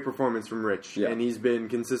was a great performance from Rich, Yeah. and he's been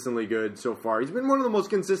consistently good so far. He's been one of the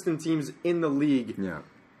most consistent teams in the league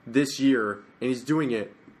this year, and he's doing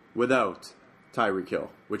it without Tyreek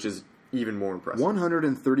Hill, which is even more impressive.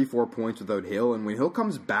 134 points without Hill, and when Hill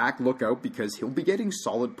comes back, look out, because he'll be getting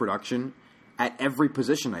solid production at every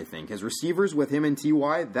position, I think. As receivers with him and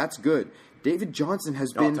T.Y., that's good. David Johnson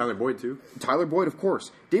has been... Tyler Boyd, too. Tyler Boyd, of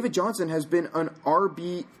course. David Johnson has been an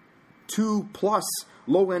RB2 plus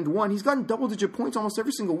low-end 1. He's gotten double-digit points almost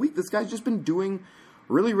every single week. This guy's just been doing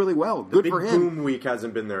really, really well. Good Big for him. boom week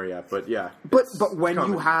hasn't been there yet, but yeah. But it's when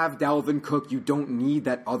coming. you have Dalvin Cook, you don't need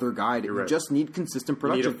that other guy. You right. just need consistent You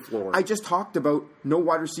need production. a floor. I just talked about no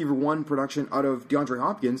wide receiver 1 production out of DeAndre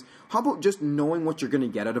Hopkins. How about just knowing what you're going to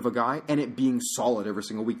get out of a guy and it being solid every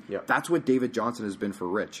single week? Yep. That's what David Johnson has been for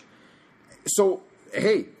Rich. So,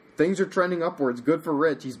 hey, things are trending upwards. Good for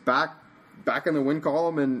Rich. He's back in the win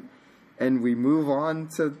column, and we move on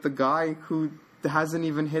to the guy who hasn't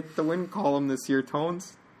even hit the win column this year,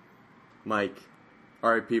 Tones. Mike,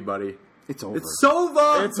 R.I.P., buddy. It's over. It's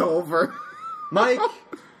over! It's over. Mike,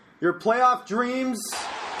 your playoff dreams...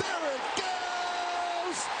 There it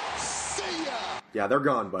goes. See ya. Yeah, they're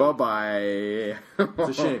gone, buddy. Bye-bye. It's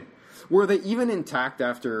a shame. Were they even intact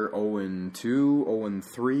after 0-2,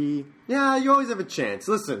 0-3? Yeah, you always have a chance.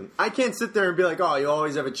 Listen, I can't sit there and be like, oh, you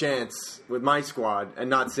always have a chance with my squad and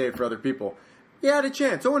not say it for other people. You had a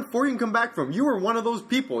chance. 0-4 you can come back from. You were one of those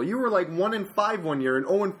people. You were like 1-5 one year and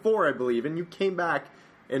 0-4, I believe, and you came back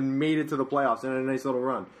and made it to the playoffs and had a nice little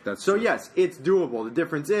run. That's so true. yes, it's doable. The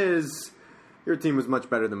difference is your team was much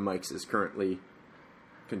better than Mike's is currently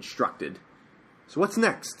constructed. So what's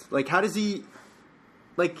next? Like, how does he...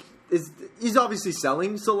 Like, he's obviously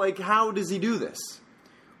selling, so, like, how does he do this?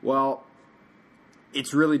 Well,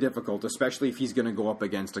 it's really difficult, especially if he's going to go up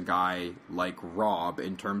against a guy like Rob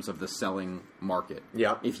in terms of the selling market.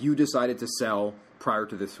 Yeah. If you decided to sell prior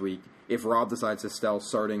to this week, if Rob decides to sell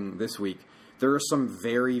starting this week, there are some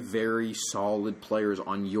very, very solid players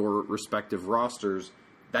on your respective rosters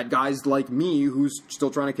that guys like me, who's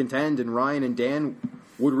still trying to contend, and Ryan and Dan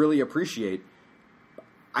would really appreciate.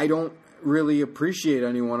 I don't really appreciate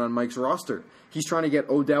anyone on Mike's roster. He's trying to get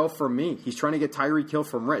Odell from me. He's trying to get Tyreek Hill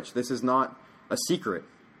from Rich. This is not a secret.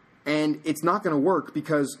 And it's not going to work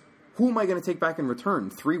because who am I going to take back in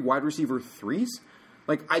return? 3 wide receiver 3s?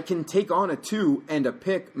 Like, I can take on a 2 and a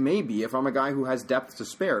pick, maybe, if I'm a guy who has depth to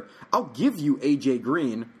spare. I'll give you A.J.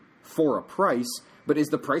 Green for a price, but is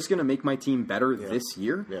the price going to make my team better this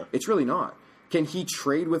year? Yeah. It's really not. Can he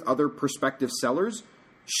trade with other prospective sellers?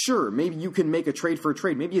 Sure, maybe you can make a trade for a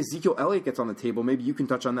trade. Maybe Ezekiel Elliott gets on the table. Maybe you can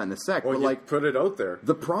touch on that in a sec. Well, but, you like, put it out there.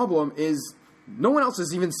 the problem is no one else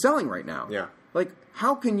is even selling right now. Yeah. Like,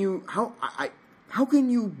 how can you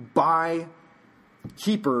buy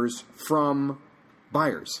keepers from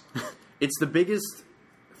buyers? It's the biggest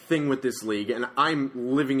thing with this league, and I'm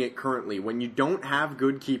living it currently. When you don't have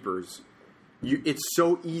good keepers, it's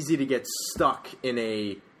so easy to get stuck in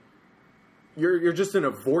a... You're just in a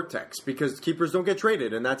vortex because keepers don't get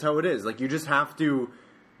traded, and that's how it is. Like, you just have to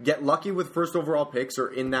get lucky with first overall picks or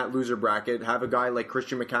in that loser bracket, have a guy like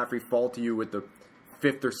Christian McCaffrey fall to you with the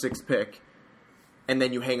 5th or 6th pick, and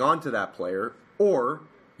then you hang on to that player, or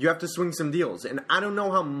you have to swing some deals. And I don't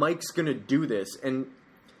know how Mike's going to do this. And,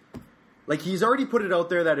 like, he's already put it out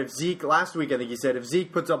there that if Zeke, last week I think he said, if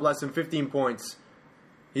Zeke puts up less than 15 points,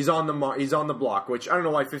 he's on the block, which I don't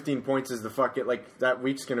know why 15 points is the like, that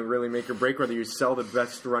week's going to really make or break whether you sell the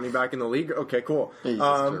best running back in the league. Okay, cool.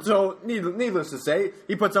 So, needless to say,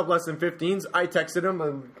 he puts up less than 15s. I texted him.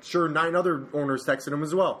 I'm sure 9 other owners texted him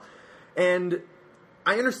as well. And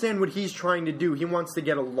I understand what he's trying to do. He wants to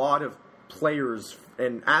get a lot of players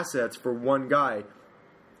and assets for one guy.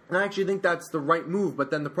 And I actually think that's the right move. But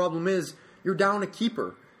then the problem is, you're down a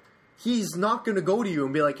keeper. He's not going to go to you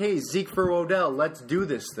and be like, hey, Zeke for Odell, let's do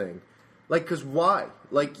this thing. Like, because why?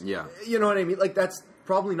 Like, Yeah. You know what I mean? Like, that's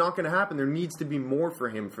probably not going to happen. There needs to be more for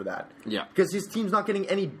him for that. Yeah. Because his team's not getting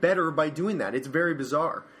any better by doing that. It's very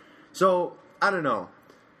bizarre. So, I don't know.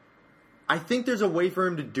 I think there's a way for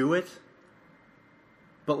him to do it.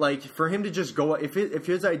 But, like, for him to just go... If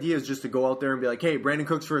his idea is just to go out there and be like, hey, Brandon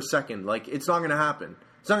Cooks for a second, like, it's not going to happen.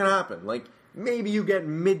 It's not going to happen. Like, maybe you get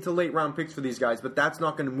mid to late round picks for these guys, but that's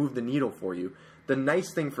not going to move the needle for you. The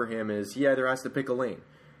nice thing for him is he either has to pick a lane.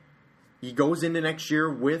 He goes into next year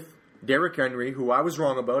with Derrick Henry, who I was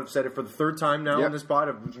wrong about. I've said it for the 3rd time now on this pod.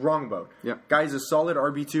 I was wrong about. Yep. Guy's a solid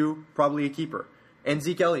RB2, probably a keeper. And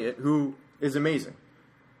Zeke Elliott, who is amazing.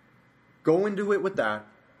 Go into it with that.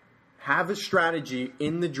 Have a strategy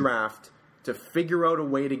in the draft to figure out a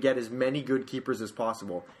way to get as many good keepers as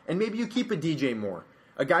possible. And maybe you keep a DJ Moore,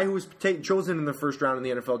 a guy who was chosen in the first round in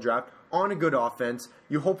the NFL draft on a good offense.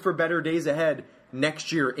 You hope for better days ahead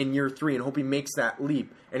next year in year 3 and hope he makes that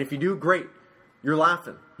leap. And if you do, great. You're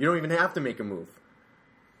laughing. You don't even have to make a move.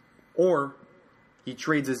 Or he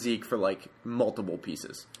trades a Zeke for, like, multiple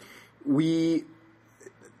pieces. The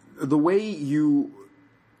way you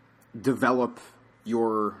develop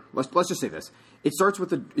your let's just say this. It starts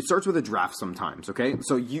with a draft sometimes, okay?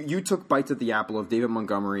 So you took bites at the apple of David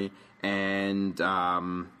Montgomery and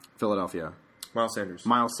Philadelphia.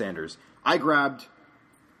 Miles Sanders. I grabbed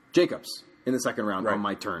Jacobs in the 2nd round on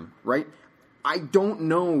my turn, right? I don't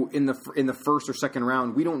know in the 1st or 2nd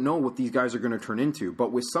round, we don't know what these guys are going to turn into.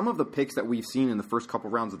 But with some of the picks that we've seen in the first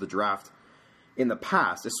couple rounds of the draft in the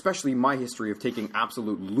past, especially my history of taking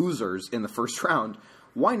absolute losers in the 1st round,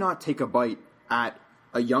 why not take a bite at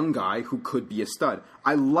a young guy who could be a stud?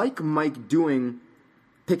 I like Mike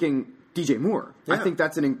picking DJ Moore. Yeah. I think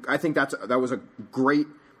that was a great.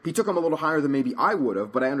 He took him a little higher than maybe I would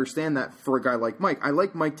have, but I understand that for a guy like Mike. I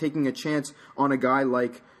like Mike taking a chance on a guy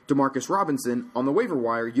like Demarcus Robinson on the waiver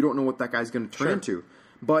wire. You don't know what that guy's going to turn into.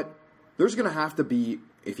 But there's going to have to be,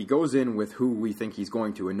 if he goes in with who we think he's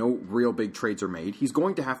going to and no real big trades are made, he's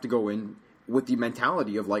going to have to go in with the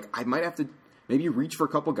mentality of, like, I might have to maybe reach for a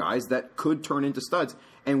couple guys that could turn into studs.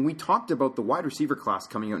 And we talked about the wide receiver class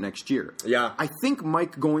coming out next year. Yeah. I think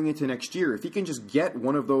Mike going into next year, if he can just get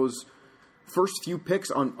one of those first few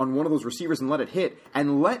picks on one of those receivers and let it hit,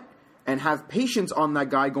 and have patience on that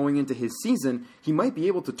guy going into his season, he might be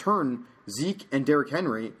able to turn Zeke and Derrick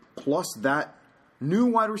Henry plus that new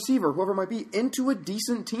wide receiver, whoever it might be, into a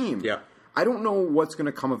decent team. Yeah. I don't know what's going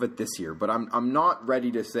to come of it this year, but I'm not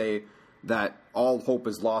ready to say that all hope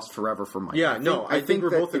is lost forever for Mike. Yeah, I think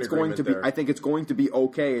we're that both in it's going to be. agreement there. I think it's going to be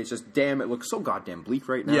okay. It's just, damn, it looks so goddamn bleak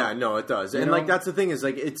right now. Yeah, no, it does. And know? like that's the thing is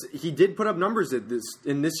like he did put up numbers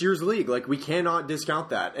in this year's league. Like we cannot discount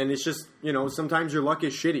that. And it's just, sometimes your luck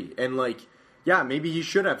is shitty. And like, yeah, maybe he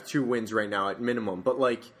should have 2 wins right now at minimum. But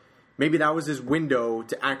like maybe that was his window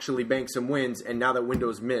to actually bank some wins, and now that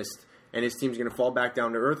window's missed and his team's going to fall back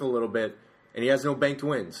down to earth a little bit and he has no banked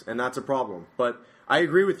wins, and that's a problem. But I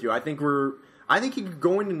agree with you. I think he could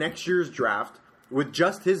go into next year's draft with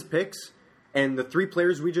just his picks and the 3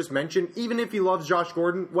 players we just mentioned, even if he loves Josh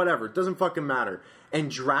Gordon, whatever, it doesn't fucking matter. And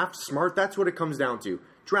draft smart, that's what it comes down to.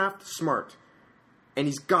 Draft smart. And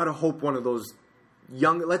he's got to hope one of those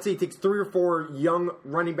young, let's say he takes 3 or 4 young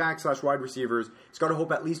running backs / wide receivers, he's got to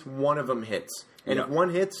hope at least one of them hits. And if one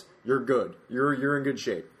hits, you're good. You're in good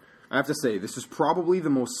shape. I have to say, this is probably the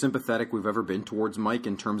most sympathetic we've ever been towards Mike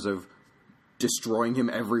in terms of destroying him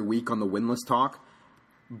every week on the winless talk.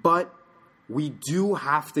 But we do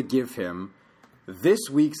have to give him this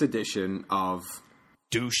week's edition of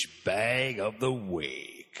Douchebag of the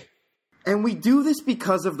Week. And we do this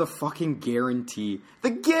because of the fucking guarantee.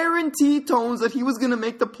 The guarantee, Tones, that he was going to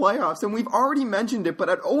make the playoffs. And we've already mentioned it, but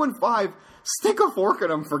at 0-5, stick a fork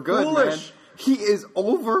in him for good, Foolish. man. He is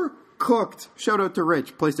overcooked. Shout out to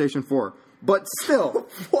Rich, PlayStation 4. But still.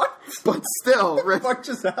 What? But still. Rich, What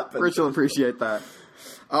just happened? Rich will appreciate that.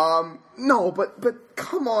 No, but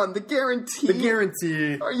come on, the guarantee. The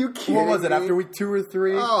guarantee. Are you kidding What was it, me? after week 2 or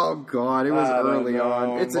 3? Oh, God, it was I don't early know,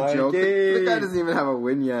 on. It's a joke. Mikey. The guy doesn't even have a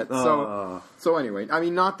win yet. So anyway, I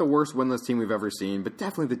mean, not the worst winless team we've ever seen, but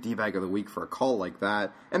definitely the D-bag of the week for a call like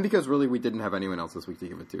that. And because really we didn't have anyone else this week to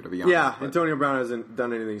give it to be honest. Yeah, But- Antonio Brown hasn't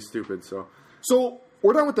done anything stupid, so. So,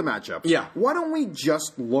 we're done with the matchups. Yeah. Why don't we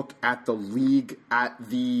just look at the league at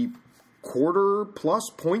the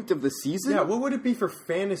quarter-plus point of the season? Yeah, what would it be for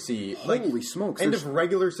fantasy? Holy smokes, End there's- of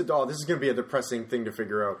regular season. Oh, this is going to be a depressing thing to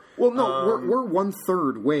figure out. Well, no, we're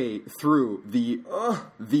 1/3 way through the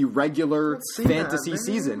regular see that, fantasy man.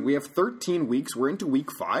 season. We have 13 weeks. We're into week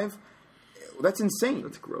 5. That's insane.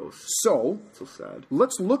 That's gross. So So sad.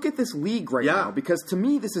 let's look at this league right Yeah. now, because to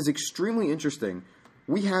me this is extremely interesting.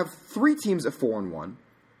 We have 3 teams at 4-1.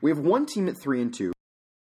 We have 1 team at 3-2.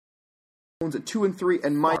 One's at 2-3,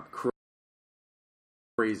 and Mike.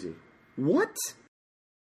 Crazy. What?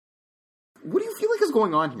 What do you feel like is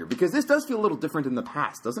going on here? Because this does feel a little different in the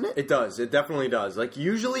past, doesn't it? It does. It definitely does. Like,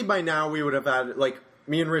 usually by now we would have had, like,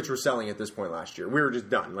 me and Rich were selling at this point last year. We were just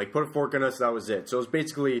done. Like, put a fork in us, that was it. So it was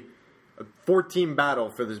basically a 4-team battle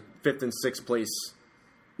for the 5th and 6th place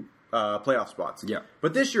playoff spots. Yeah.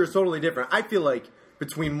 But this year is totally different. I feel like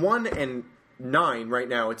between 1 and 9 right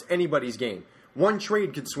now, it's anybody's game. One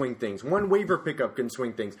trade could swing things. One waiver pickup can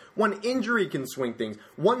swing things. One injury can swing things.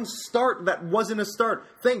 One start that wasn't a start.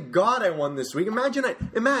 Thank God I won this week.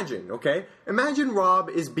 Imagine, okay? Imagine Rob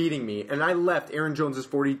is beating me and I left Aaron Jones'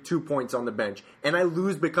 42 points on the bench and I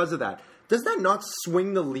lose because of that. Does that not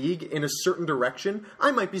swing the league in a certain direction?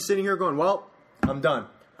 I might be sitting here going, well, I'm done.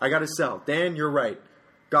 I got to sell. Dan, you're right.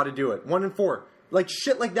 Got to do it. 1 and 4. Like,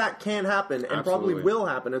 shit like that can happen and probably Absolutely. will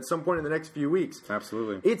happen at some point in the next few weeks.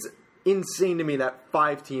 Absolutely. It's insane to me that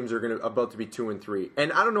 5 teams are about to be 2 and 3.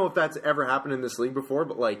 And I don't know if that's ever happened in this league before,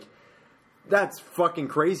 but like that's fucking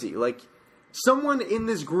crazy. Like someone in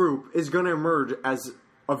this group is going to emerge as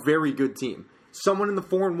a very good team. Someone in the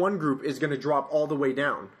 4-1 group is going to drop all the way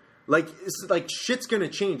down. Like shit's going to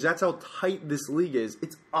change. That's how tight this league is.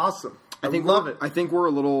 It's awesome. I love it. I think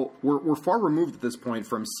we're far removed at this point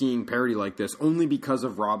from seeing parity like this, only because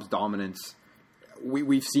of Rob's dominance.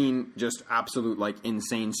 We've seen just absolute like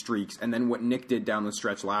insane streaks, and then what Nick did down the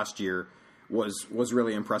stretch last year was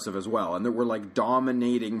really impressive as well. And there were like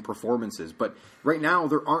dominating performances. But right now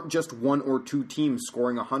there aren't just 1 or 2 teams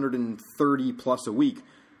scoring 130 plus a week.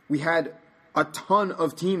 We had a ton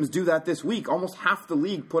of teams do that this week. Almost half the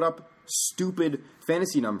league put up stupid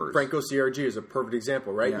fantasy numbers. Franco CRG is a perfect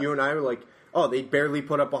example, right? Yeah. You and I were like, oh, they barely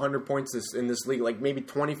put up 100 points in this league. Like maybe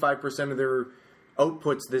 25% of their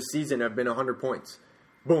outputs this season have been 100 points.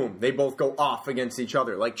 boom, they both go off against each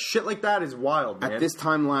other. Like, shit like that is wild, man. At this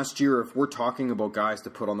time last year, if we're talking about guys to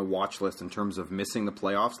put on the watch list in terms of missing the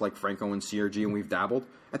playoffs, like Franco and CRG, and we've dabbled,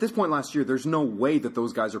 at this point last year, there's no way that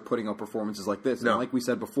those guys are putting up performances like this. No. And like we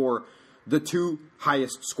said before, the two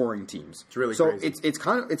highest scoring teams. It's really crazy. crazy. It's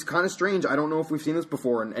kind of strange. I don't know if we've seen this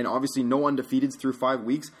before, and obviously no undefeateds through 5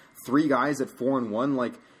 weeks. 3 guys at 4-1.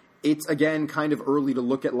 Like, it's again kind of early to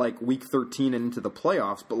look at like week 13 and into the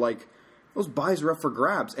playoffs, but like those buys are up for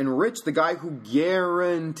grabs. And Rich, the guy who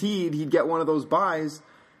guaranteed he'd get one of those buys,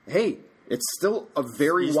 hey, it's still a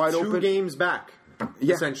very He's wide 2 open games back,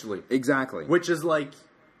 Yeah, essentially. Exactly. Which is like,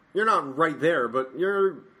 you're not right there, but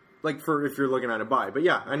you're like if you're looking at a buy. But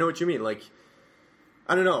yeah, I know what you mean. Like,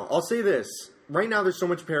 I don't know. I'll say this. Right now there's so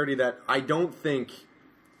much parity that I don't think,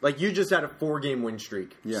 like you just had a 4-game win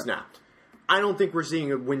streak snapped. I don't think we're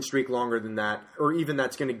seeing a win streak longer than that, or even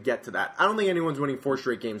that's going to get to that. I don't think anyone's winning 4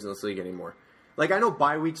 straight games in this league anymore. Like, I know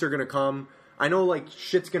bye weeks are going to come. I know, like,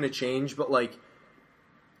 shit's going to change, but, like,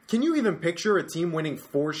 can you even picture a team winning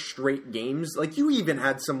 4 straight games? Like, you even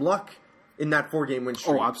had some luck in that 4-game win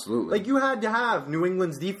streak. Oh, absolutely. Like, you had to have New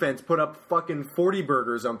England's defense put up fucking 40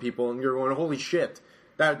 burgers on people, and you're going, holy shit.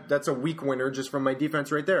 That's a weak winner just from my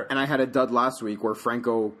defense right there. And I had a dud last week where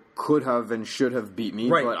Franco could have and should have beat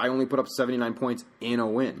me, Right. but I only put up 79 points in a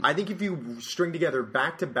win. I think if you string together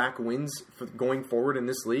back-to-back wins for going forward in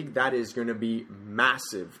this league, that is going to be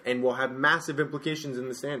massive and will have massive implications in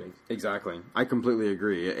the standings. Exactly. I completely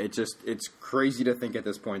agree. It's crazy to think at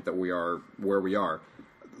this point that we are where we are.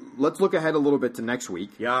 Let's look ahead a little bit to next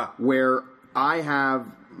week. Yeah. Where I have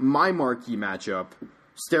my marquee matchup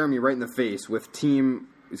staring me right in the face with team.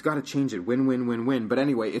 He's got to change it. Win, win, win, win. But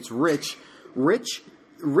anyway, it's Rich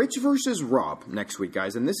versus Rob next week,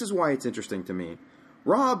 guys. And this is why it's interesting to me.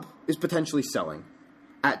 Rob is potentially selling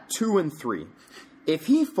at 2-3. If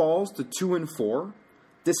he falls to 2-4,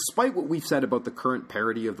 despite what we've said about the current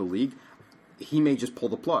parity of the league, he may just pull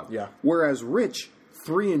the plug. Yeah. Whereas Rich,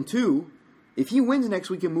 3-2, if he wins next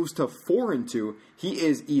week and moves to 4-2, he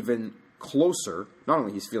is even closer. Not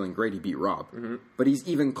only he's feeling great, he beat Rob, but he's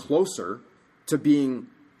even closer to being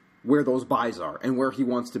where those buys are and where he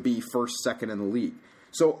wants to be first, second in the league.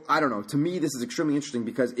 So, I don't know. To me, this is extremely interesting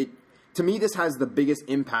because to me, this has the biggest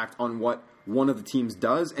impact on what one of the teams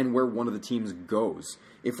does and where one of the teams goes.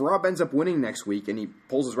 If Rob ends up winning next week and he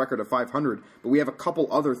pulls his record of 500, but we have a couple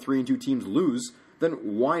other 3-2 teams lose, then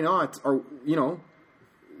why not? Or,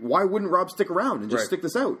 why wouldn't Rob stick around and just stick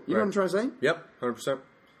this out? You know what I'm trying to say? Yep, 100%.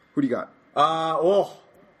 Who do you got? Oh,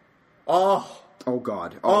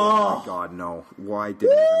 God. Oh, my God, no. Why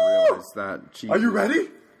didn't I even realize that? Jesus. Are you ready?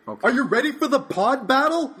 Okay. Are you ready for the pod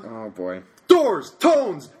battle? Oh, boy. Doors,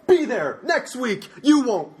 Tones, be there. Next week, you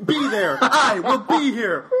won't be there. I will be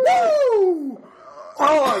here. Woo! Oh,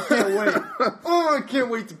 I can't wait. Oh, I can't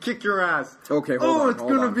wait to kick your ass. Okay, hold on. It's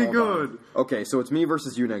going to be good. Okay, so it's me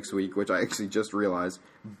versus you next week, which I actually just realized.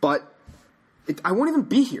 But I won't even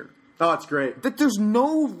be here. Oh, it's great. That there's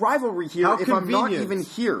no rivalry here How if I'm not convenient. even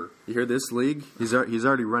here. You hear this, league? He's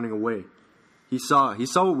already running away. He saw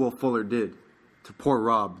what Will Fuller did to poor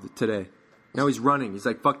Rob today. Now he's running. He's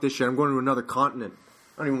like, fuck this shit. I'm going to another continent.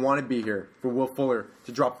 I don't even want to be here for Will Fuller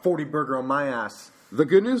to drop 40 burger on my ass. The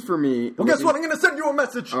good news for me... Well, guess what? I'm going to send you a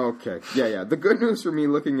message. Okay. Yeah. The good news for me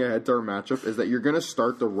looking ahead to our matchup is that you're going to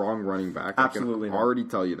start the wrong running back. Absolutely I not. can already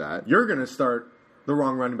tell you that. You're going to start the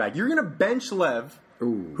wrong running back. You're going to bench Lev,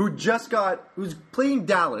 Ooh. who's playing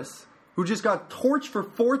Dallas, who just got torched for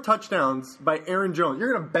 4 touchdowns by Aaron Jones.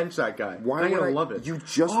 You're going to bench that guy. Why I'm would going I- to love it. you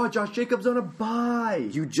Josh Jacobs on a bye.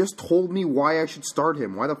 You just told me why I should start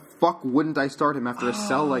him. Why the fuck wouldn't I start him after a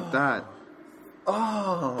sell like that?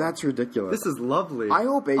 Oh. That's ridiculous. This is lovely. I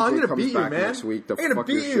hope AJ I'm gonna comes beat back you, man. next week to I'm gonna fuck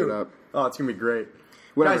your beat shit you. up. Oh, it's going to be great.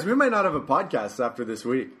 Whatever. Guys, we might not have a podcast after this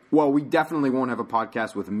week. Well, we definitely won't have a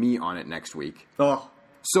podcast with me on it next week. Oh,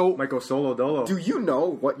 So, might go solo dolo. do you know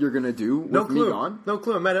what you're going to do with no clue. me on? No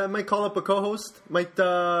clue. I might call up a co-host.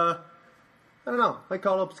 I don't know. Might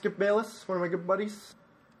call up Skip Bayless, one of my good buddies.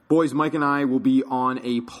 Boys, Mike and I will be on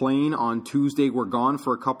a plane on Tuesday. We're gone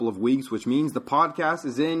for a couple of weeks, which means the podcast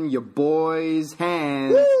is in your boys'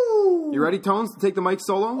 hands. Woo! You ready, Tones, to take the mic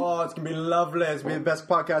solo? Oh, it's going to be lovely. It's going to be the best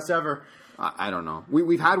podcast ever. I don't know.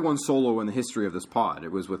 We've had one solo in the history of this pod.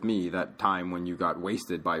 It was with me that time when you got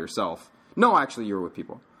wasted by yourself. No, actually, you were with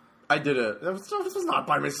people. I did it. This was not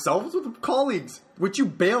by myself. It was with colleagues, which you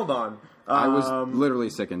bailed on. I was literally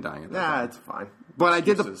sick and dying at that Nah, time. it's fine. But I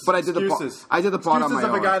did the Excuses. pod on my Excuses of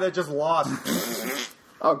own. a guy that just lost.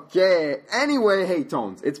 Okay. Anyway, hey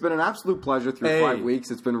Tones, it's been an absolute pleasure through Hey. 5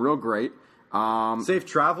 weeks. It's been real great. Safe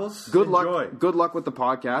travels. Good Enjoy. luck. Good luck with the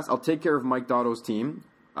podcast. I'll take care of Mike Dotto's team.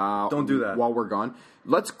 Don't do that. While we're gone.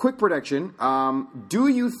 Let's quick prediction. Do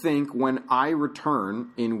you think when I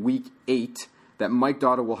return in week 8 that Mike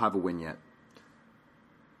Dotto will have a win yet?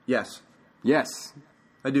 Yes. Yes.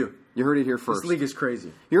 I do. You heard it here first. This league is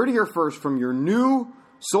crazy. You heard it here first from your new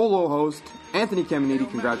solo host, Anthony Caminiti.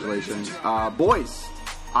 Congratulations. Boys,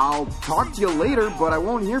 I'll talk to you later, but I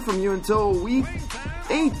won't hear from you until week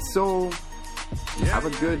 8, so have a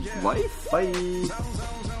good life. Bye.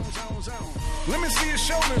 Let me see your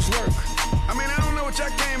shoulders work. I mean, I don't know what y'all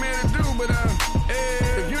came here to do, but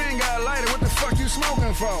if you ain't got a lighter, what the fuck you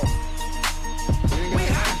smoking for? We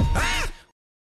hot.